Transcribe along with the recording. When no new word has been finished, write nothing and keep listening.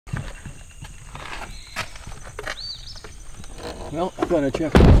Well, I thought I'd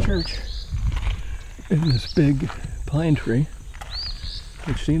check out the church in this big pine tree,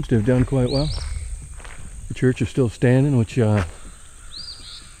 which seems to have done quite well. The church is still standing, which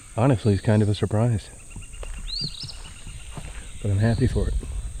honestly is kind of a surprise. But I'm happy for it.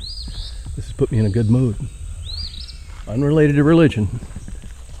 This has put me in a good mood. Unrelated to religion.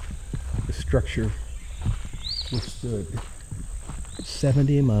 The structure withstood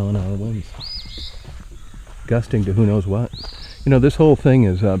 70-mile-an-hour winds. Gusting to who knows what. You know, this whole thing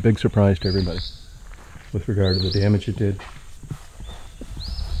is a big surprise to everybody with regard to the damage it did.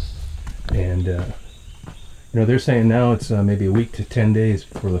 And, you know, they're saying now it's maybe a week to 10 days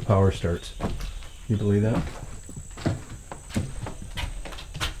before the power starts. You believe that?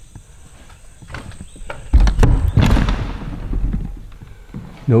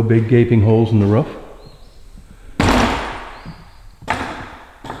 No big gaping holes in the roof.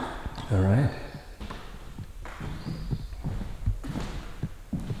 All right.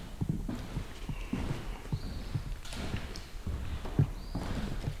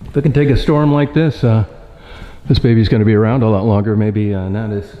 If it can take a storm like this, this baby's going to be around a lot longer. Maybe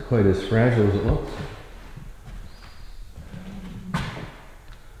not as quite as fragile as it looks.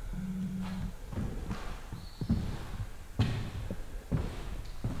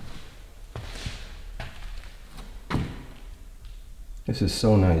 This is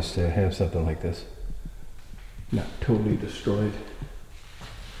so nice to have something like this. Not totally destroyed.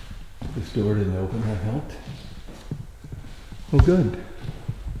 This door didn't open, that helped. Well, good.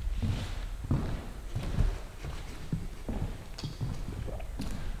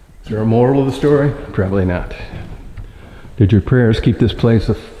 Is there a moral of the story? Probably not. Did your prayers keep this place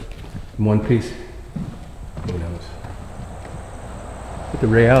in one piece? Who knows? But the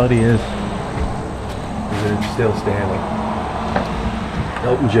reality is that it's still standing.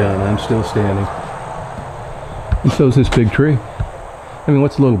 Elton John, I'm still standing. And so's this big tree. I mean,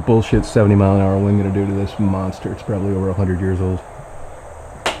 what's a little bullshit 70-mile-an-hour wind going to do to this monster? It's probably over 100 years old.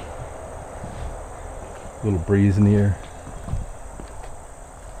 A little breeze in the air.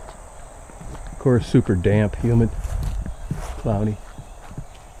 Of course, super damp, humid, cloudy,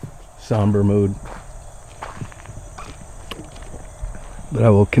 somber mood. But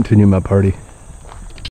I will continue my party.